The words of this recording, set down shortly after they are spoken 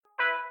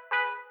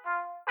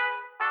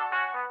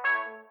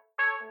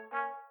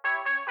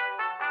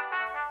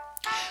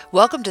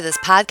Welcome to this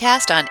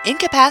podcast on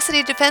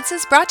incapacity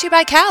defenses brought to you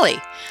by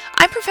Callie.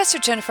 I'm Professor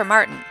Jennifer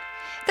Martin.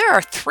 There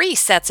are three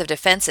sets of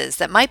defenses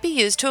that might be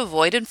used to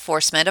avoid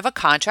enforcement of a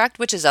contract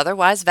which is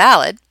otherwise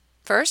valid.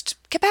 First,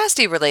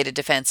 capacity-related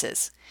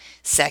defenses.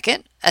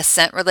 Second,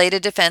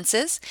 assent-related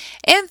defenses.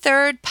 And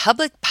third,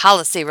 public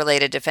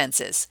policy-related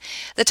defenses.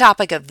 The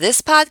topic of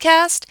this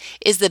podcast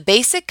is the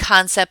basic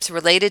concepts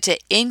related to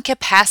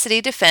incapacity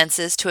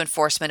defenses to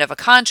enforcement of a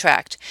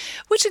contract,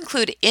 which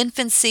include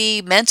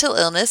infancy, mental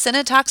illness, and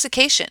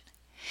intoxication.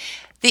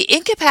 The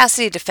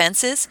incapacity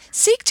defenses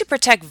seek to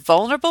protect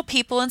vulnerable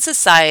people in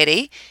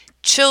society,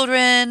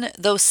 children,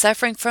 those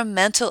suffering from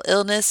mental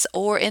illness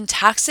or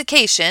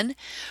intoxication,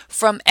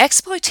 from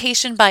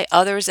exploitation by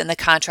others in the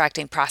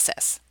contracting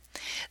process.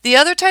 The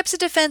other types of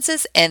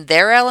defenses and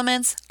their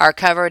elements are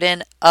covered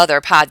in other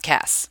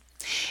podcasts.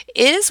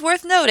 It is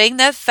worth noting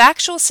that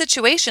factual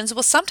situations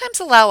will sometimes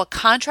allow a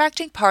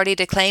contracting party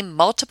to claim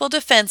multiple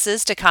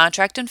defenses to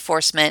contract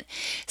enforcement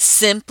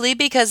simply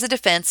because the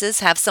defenses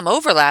have some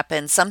overlap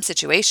in some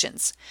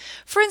situations.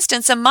 For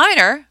instance, a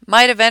minor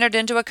might have entered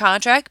into a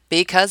contract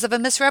because of a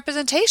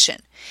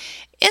misrepresentation.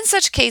 In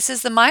such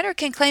cases, the minor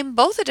can claim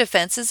both the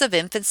defenses of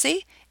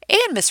infancy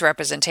and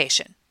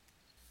misrepresentation.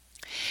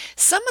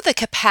 Some of the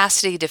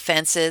capacity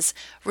defenses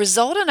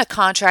result in a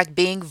contract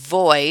being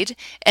void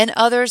and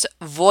others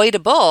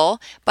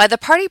voidable by the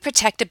party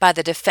protected by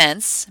the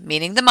defense,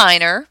 meaning the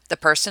minor, the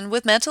person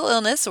with mental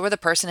illness, or the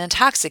person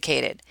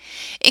intoxicated.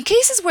 In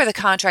cases where the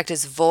contract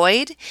is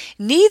void,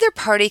 neither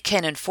party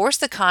can enforce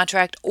the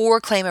contract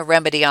or claim a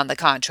remedy on the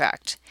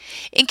contract.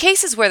 In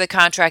cases where the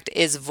contract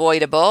is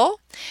voidable,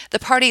 the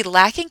party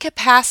lacking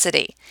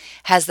capacity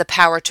has the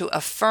power to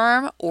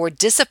affirm or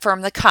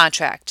disaffirm the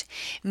contract,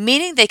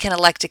 meaning they can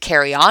elect to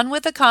carry on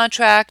with the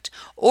contract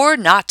or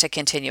not to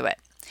continue it.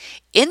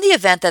 In the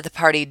event that the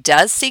party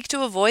does seek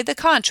to avoid the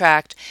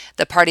contract,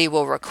 the party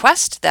will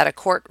request that a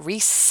court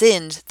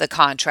rescind the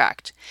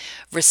contract.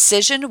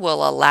 Rescission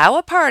will allow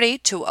a party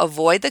to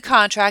avoid the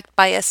contract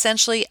by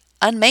essentially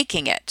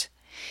unmaking it.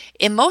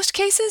 In most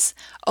cases,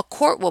 a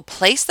court will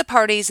place the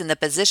parties in the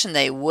position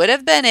they would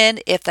have been in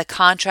if the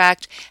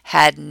contract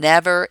had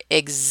never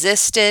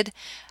existed,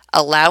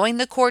 allowing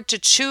the court to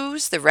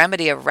choose the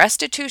remedy of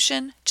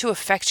restitution to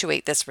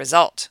effectuate this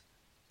result.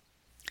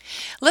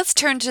 Let's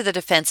turn to the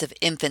defense of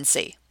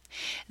infancy.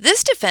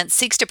 This defense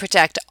seeks to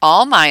protect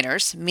all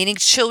minors, meaning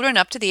children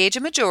up to the age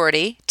of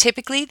majority,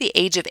 typically the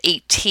age of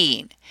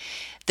 18.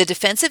 The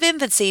defense of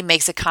infancy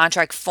makes a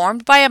contract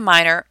formed by a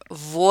minor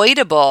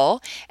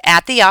voidable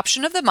at the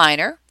option of the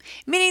minor,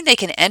 meaning they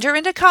can enter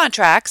into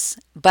contracts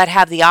but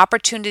have the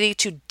opportunity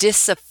to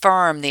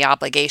disaffirm the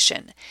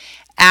obligation.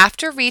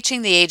 After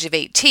reaching the age of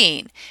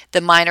 18,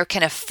 the minor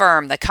can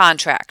affirm the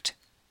contract.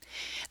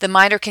 The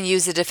minor can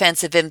use the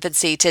defense of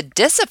infancy to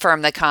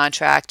disaffirm the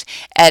contract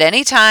at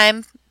any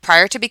time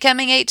prior to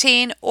becoming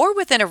 18 or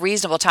within a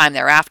reasonable time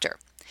thereafter.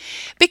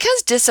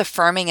 Because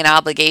disaffirming an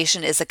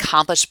obligation is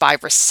accomplished by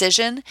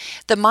rescission,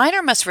 the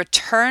minor must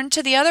return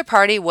to the other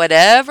party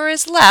whatever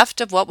is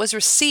left of what was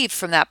received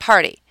from that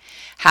party.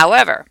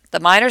 However, the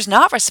minor is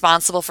not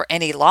responsible for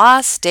any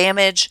loss,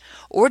 damage,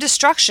 or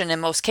destruction in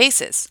most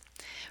cases.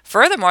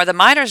 Furthermore, the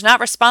minor is not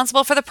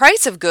responsible for the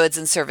price of goods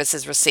and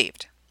services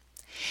received.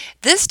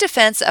 This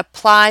defense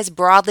applies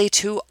broadly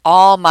to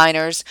all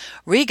minors,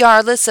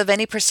 regardless of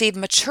any perceived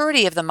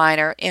maturity of the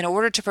minor, in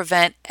order to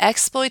prevent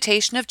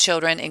exploitation of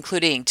children,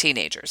 including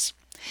teenagers.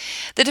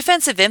 The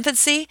defense of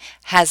infancy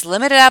has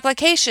limited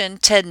application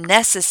to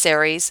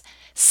necessaries,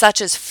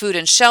 such as food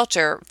and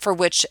shelter, for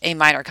which a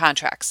minor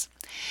contracts.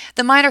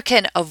 The minor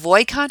can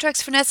avoid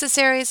contracts for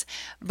necessaries,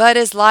 but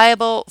is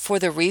liable for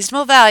the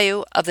reasonable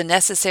value of the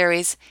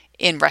necessaries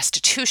in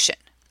restitution.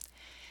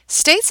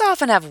 States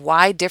often have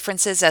wide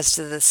differences as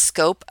to the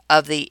scope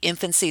of the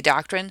infancy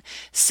doctrine,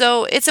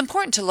 so it's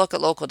important to look at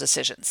local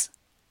decisions.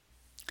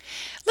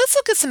 Let's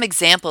look at some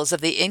examples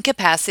of the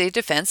incapacity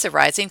defense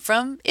arising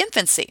from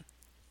infancy.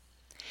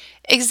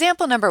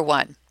 Example number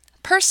 1.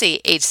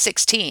 Percy, age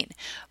 16,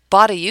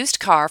 bought a used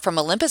car from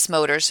Olympus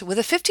Motors with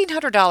a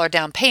 $1,500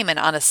 down payment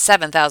on a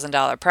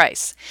 $7,000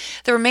 price,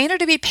 the remainder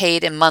to be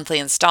paid in monthly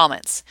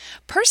installments.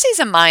 Percy's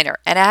a minor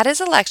and at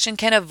his election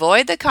can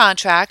avoid the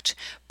contract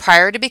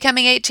prior to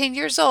becoming 18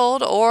 years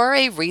old or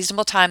a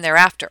reasonable time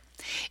thereafter.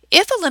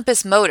 If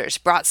Olympus Motors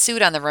brought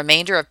suit on the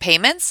remainder of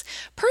payments,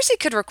 Percy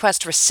could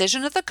request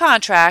rescission of the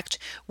contract,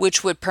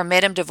 which would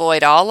permit him to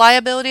void all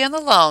liability on the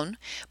loan,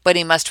 but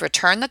he must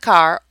return the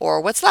car or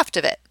what's left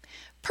of it.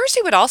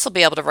 Percy would also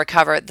be able to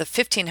recover the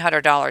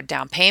 $1,500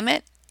 down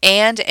payment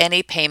and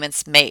any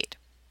payments made.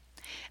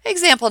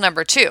 Example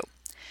number 2.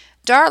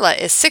 Darla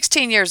is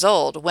 16 years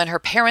old when her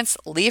parents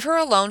leave her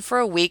alone for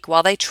a week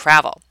while they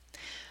travel.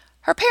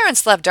 Her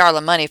parents left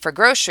Darla money for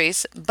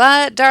groceries,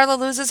 but Darla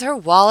loses her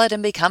wallet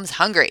and becomes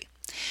hungry.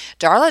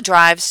 Darla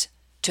drives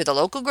to the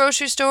local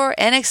grocery store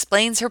and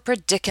explains her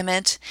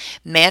predicament.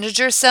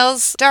 Manager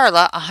sells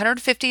Darla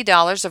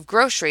 $150 of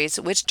groceries,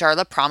 which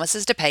Darla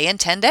promises to pay in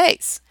 10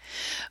 days.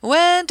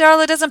 When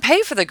Darla doesn't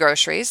pay for the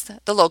groceries,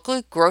 the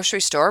local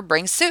grocery store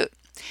brings suit.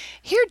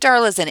 Here,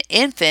 Darla is an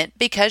infant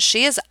because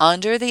she is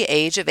under the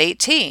age of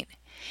 18.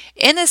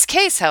 In this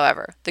case,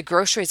 however, the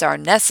groceries are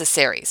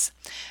necessaries.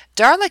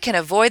 Darla can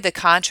avoid the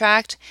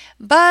contract,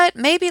 but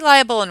may be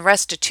liable in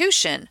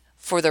restitution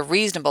for the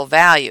reasonable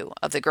value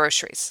of the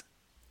groceries.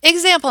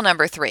 Example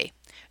number 3.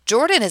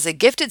 Jordan is a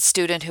gifted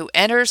student who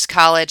enters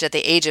college at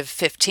the age of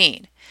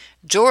 15.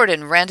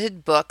 Jordan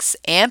rented books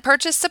and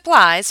purchased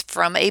supplies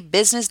from a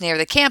business near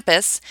the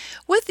campus,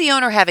 with the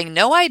owner having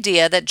no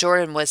idea that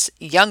Jordan was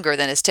younger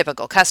than his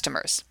typical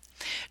customers.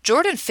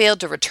 Jordan failed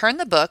to return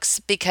the books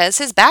because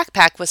his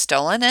backpack was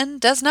stolen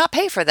and does not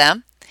pay for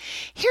them.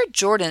 Here,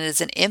 Jordan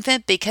is an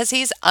infant because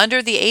he's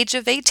under the age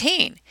of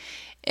 18.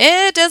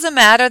 It doesn't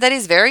matter that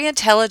he's very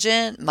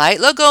intelligent, might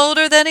look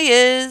older than he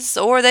is,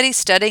 or that he's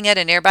studying at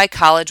a nearby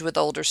college with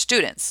older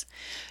students.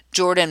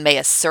 Jordan may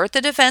assert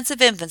the defense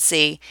of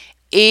infancy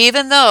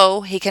even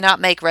though he cannot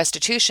make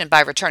restitution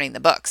by returning the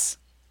books.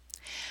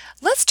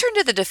 Let's turn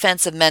to the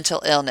defense of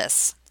mental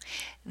illness.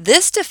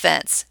 This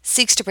defense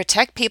seeks to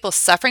protect people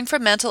suffering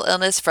from mental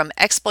illness from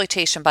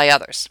exploitation by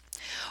others.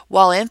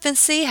 While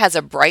infancy has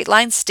a bright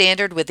line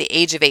standard with the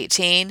age of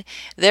 18,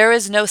 there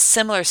is no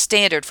similar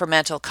standard for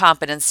mental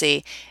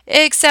competency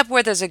except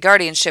where there's a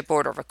guardianship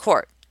order of a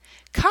court.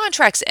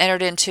 Contracts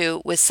entered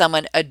into with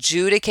someone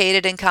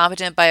adjudicated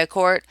incompetent by a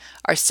court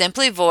are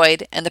simply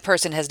void and the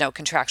person has no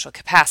contractual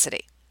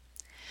capacity.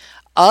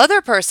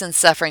 Other persons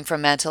suffering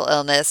from mental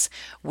illness,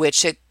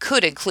 which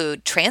could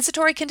include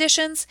transitory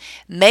conditions,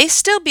 may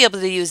still be able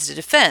to use the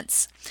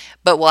defense,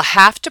 but will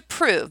have to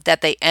prove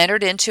that they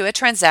entered into a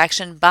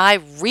transaction by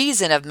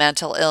reason of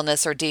mental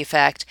illness or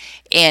defect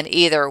and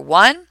either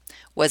 1.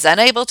 Was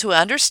unable to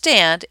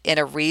understand in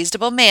a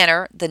reasonable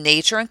manner the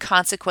nature and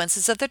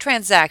consequences of the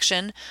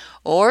transaction,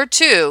 or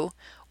 2.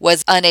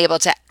 Was unable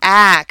to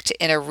act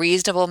in a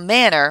reasonable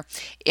manner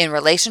in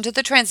relation to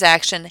the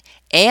transaction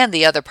and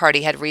the other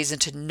party had reason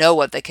to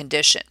know of the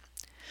condition.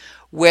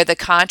 Where the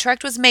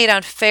contract was made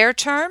on fair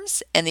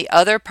terms and the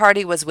other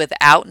party was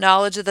without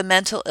knowledge of the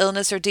mental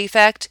illness or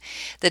defect,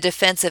 the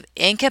defense of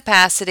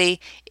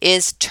incapacity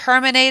is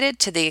terminated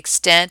to the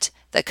extent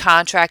the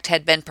contract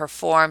had been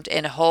performed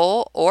in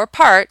whole or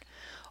part,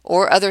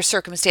 or other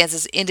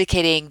circumstances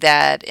indicating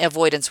that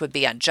avoidance would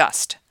be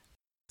unjust.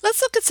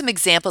 Let's look at some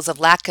examples of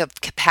lack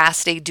of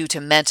capacity due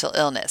to mental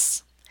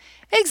illness.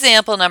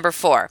 Example number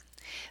 4.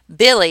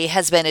 Billy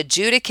has been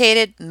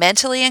adjudicated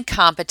mentally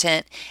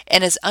incompetent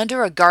and is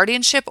under a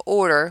guardianship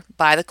order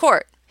by the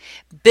court.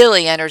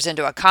 Billy enters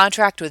into a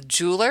contract with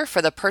jeweler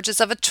for the purchase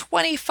of a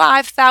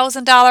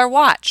 $25,000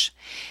 watch.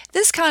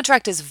 This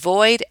contract is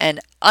void and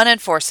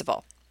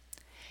unenforceable.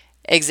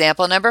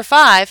 Example number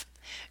 5.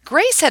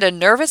 Grace had a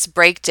nervous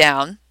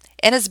breakdown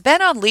and has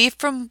been on leave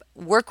from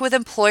work with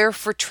employer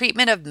for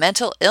treatment of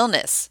mental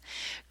illness.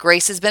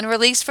 Grace has been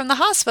released from the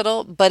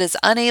hospital but is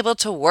unable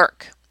to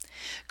work.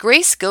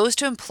 Grace goes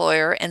to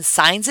employer and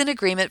signs an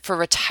agreement for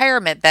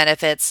retirement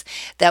benefits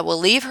that will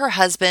leave her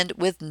husband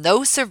with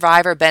no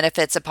survivor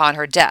benefits upon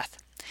her death.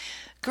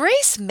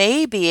 Grace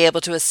may be able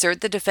to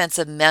assert the defense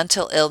of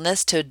mental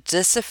illness to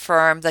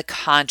disaffirm the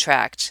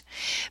contract.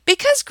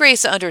 Because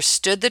Grace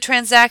understood the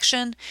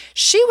transaction,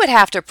 she would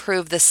have to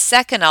prove the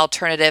second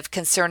alternative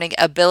concerning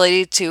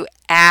ability to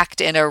act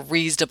in a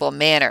reasonable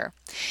manner.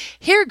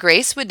 Here,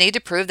 Grace would need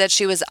to prove that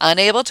she was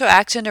unable to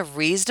act in a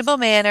reasonable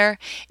manner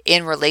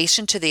in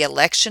relation to the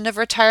election of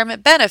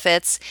retirement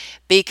benefits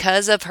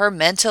because of her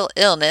mental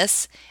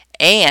illness,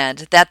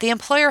 and that the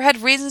employer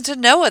had reason to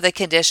know of the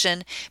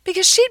condition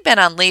because she'd been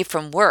on leave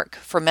from work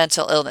for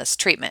mental illness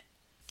treatment.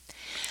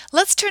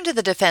 Let's turn to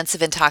the defense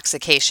of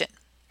intoxication.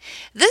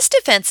 This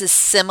defense is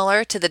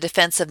similar to the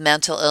defense of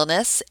mental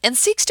illness and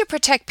seeks to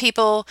protect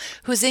people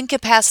whose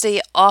incapacity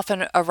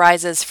often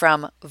arises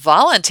from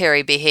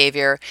voluntary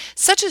behavior,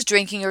 such as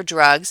drinking or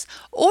drugs,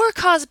 or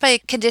caused by a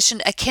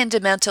condition akin to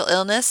mental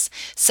illness,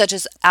 such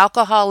as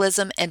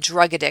alcoholism and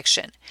drug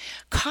addiction.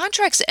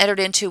 Contracts entered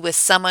into with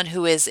someone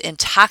who is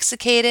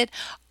intoxicated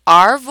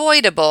are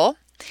voidable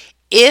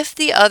if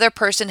the other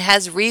person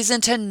has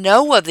reason to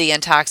know of the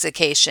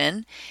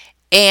intoxication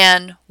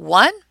and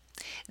 1.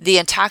 The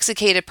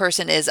intoxicated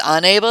person is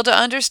unable to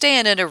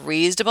understand in a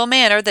reasonable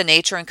manner the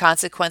nature and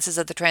consequences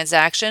of the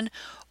transaction,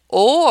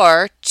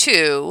 or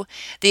 2,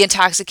 the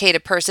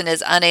intoxicated person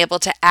is unable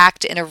to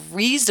act in a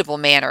reasonable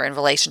manner in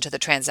relation to the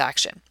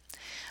transaction.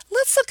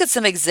 Let's look at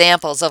some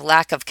examples of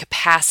lack of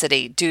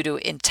capacity due to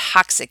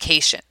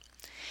intoxication.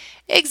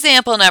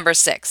 Example number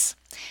 6.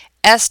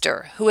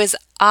 Esther, who is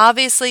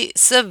obviously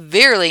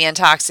severely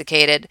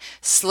intoxicated,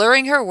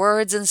 slurring her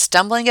words and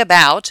stumbling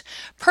about,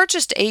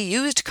 purchased a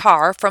used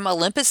car from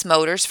Olympus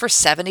Motors for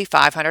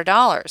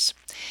 $7,500.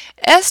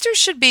 Esther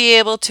should be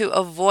able to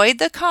avoid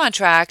the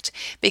contract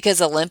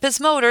because Olympus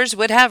Motors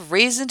would have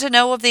reason to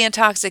know of the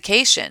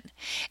intoxication,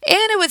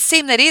 and it would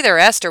seem that either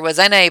Esther was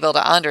unable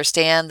to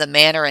understand the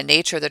manner and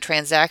nature of the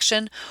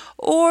transaction,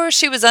 or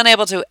she was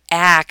unable to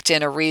act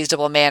in a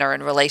reasonable manner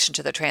in relation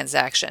to the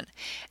transaction.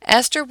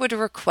 Esther would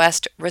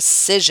request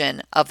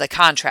rescission of the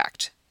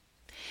contract.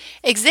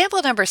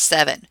 Example number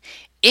 7.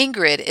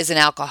 Ingrid is an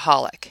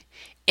alcoholic.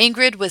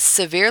 Ingrid was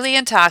severely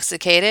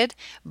intoxicated,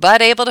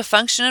 but able to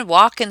function and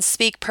walk and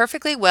speak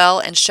perfectly well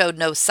and showed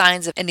no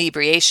signs of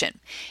inebriation.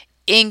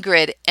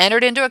 Ingrid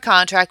entered into a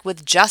contract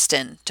with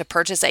Justin to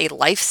purchase a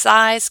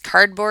life-size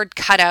cardboard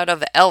cutout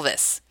of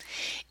Elvis.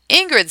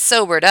 Ingrid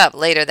sobered up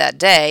later that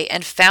day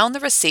and found the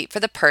receipt for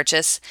the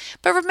purchase,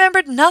 but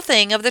remembered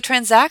nothing of the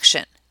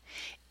transaction.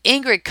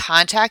 Ingrid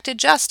contacted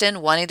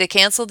Justin wanting to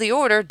cancel the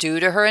order due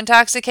to her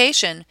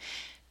intoxication.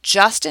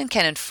 Justin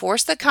can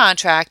enforce the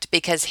contract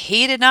because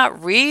he did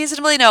not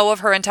reasonably know of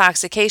her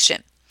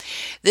intoxication.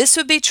 This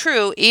would be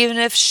true even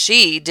if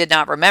she did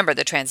not remember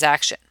the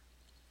transaction.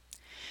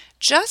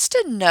 Just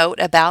a note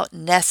about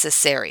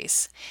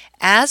necessaries.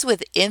 As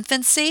with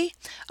infancy,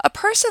 a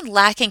person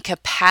lacking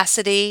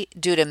capacity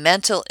due to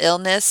mental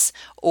illness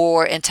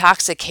or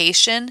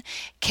intoxication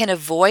can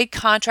avoid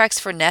contracts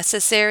for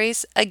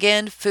necessaries,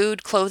 again,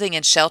 food, clothing,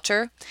 and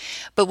shelter,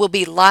 but will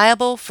be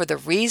liable for the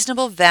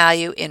reasonable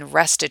value in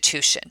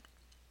restitution.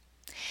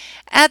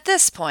 At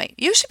this point,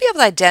 you should be able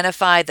to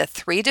identify the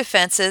three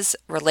defenses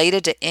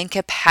related to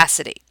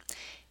incapacity: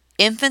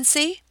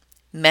 infancy,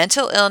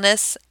 mental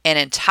illness, and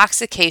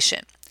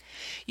intoxication.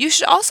 You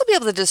should also be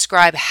able to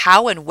describe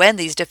how and when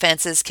these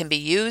defenses can be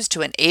used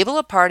to enable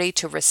a party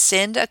to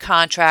rescind a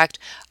contract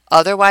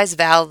otherwise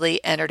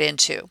validly entered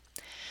into.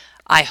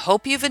 I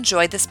hope you've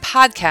enjoyed this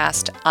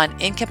podcast on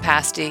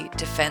incapacity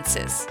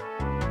defenses.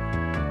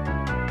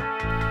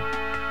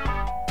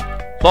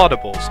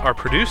 Laudables are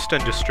produced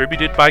and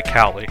distributed by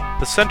CALI,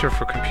 the Center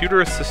for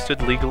Computer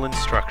Assisted Legal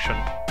Instruction.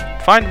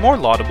 Find more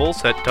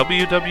Laudables at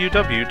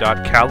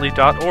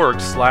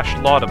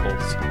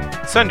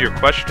www.cali.org/laudables. Send your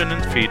question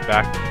and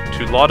feedback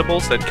to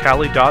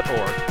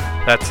laudables@cali.org.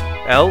 That's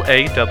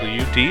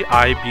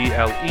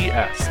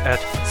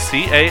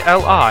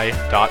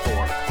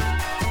LAWDIBLES@CALI.org.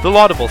 The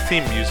Laudable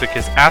theme music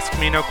is Ask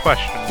Me No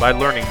Question by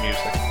Learning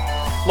Music.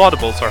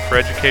 Laudables are for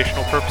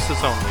educational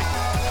purposes only.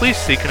 Please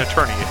seek an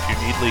attorney if you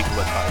need legal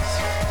advice.